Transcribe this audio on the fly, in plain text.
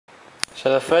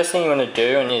So the first thing you want to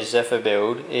do on your Zephyr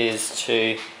build is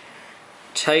to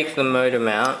take the motor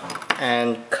mount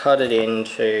and cut it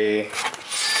into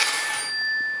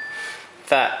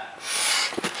that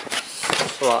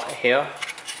slot here,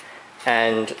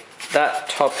 and that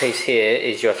top piece here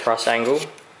is your thrust angle,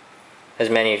 as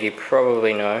many of you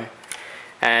probably know.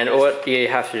 And what you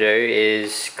have to do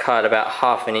is cut about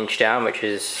 ½ an inch down, which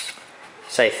is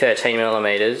say 13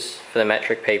 millimeters for the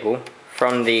metric people,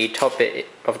 from the top bit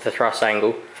of the thrust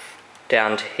angle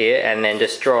down to here, and then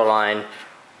just draw a line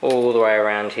all the way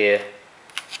around here,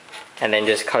 and then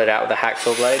just cut it out with a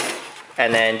hacksaw blade,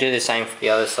 and then do the same for the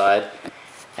other side.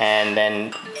 And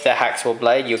then the hacksaw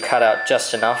blade you'll cut out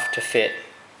just enough to fit,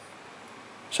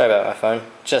 sorry about my phone,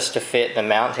 just to fit the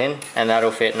mount in, and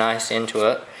that'll fit nice into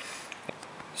it.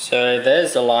 So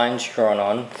there's the lines drawn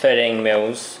on, 13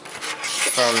 mils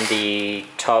from the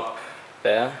top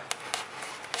there.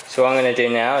 So what I'm going to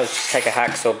do now is just take a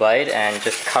hacksaw blade and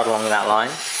just cut along that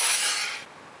line.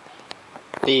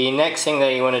 The next thing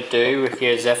that you want to do with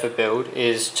your Zephyr build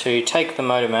is to take the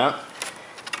motor mount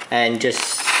and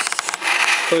just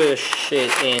push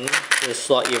it in to the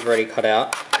slot you've already cut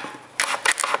out,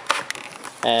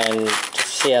 and just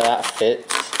see how that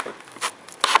fits,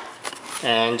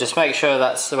 and just make sure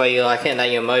that's the way you like it and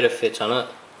that your motor fits on it.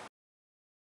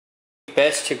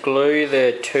 Best to glue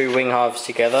the two wing halves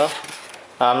together.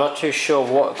 I'm not too sure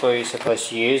what glue you're supposed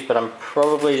to use, but I'm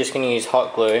probably just going to use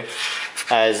hot glue,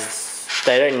 as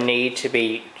they don't need to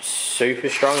be super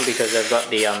strong because they've got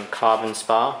the carbon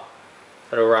spar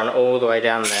that'll run all the way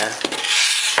down there,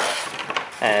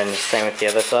 and same with the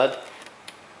other side.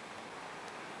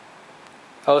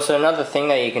 Also, another thing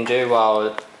that you can do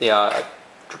while the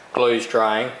glue's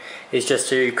drying is just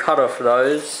to cut off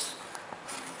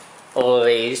all of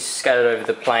these scattered over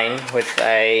the plane with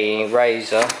a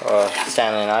razor or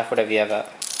Stanley knife, whatever you have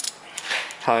at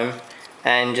home,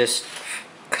 and just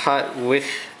cut with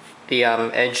the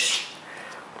edge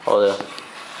or the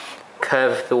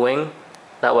curve of the wing.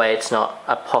 That way it's not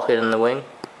a pocket in the wing.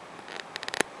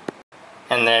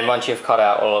 And then once you've cut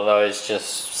out all of those,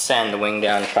 just sand the wing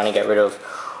down, trying to get rid of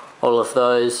all of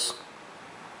those.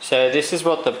 So this is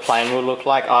what the plane will look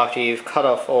like after you've cut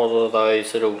off all of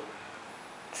those little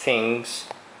things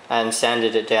and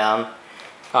sanded it down.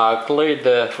 Glued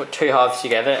the two halves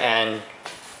together and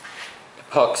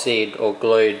epoxied or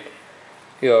glued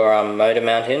your motor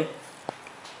mount in.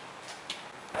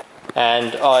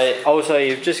 And also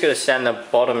you've just got to sand the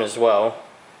bottom as well,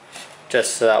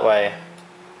 just so that way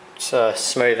it's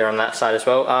smoother on that side as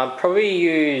well. Probably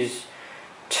use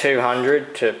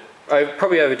 200 to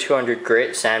probably over 200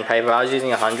 grit sandpaper. I was using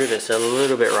 100. It's a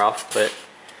little bit rough, but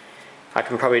I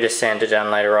can probably just sand it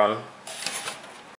down later on.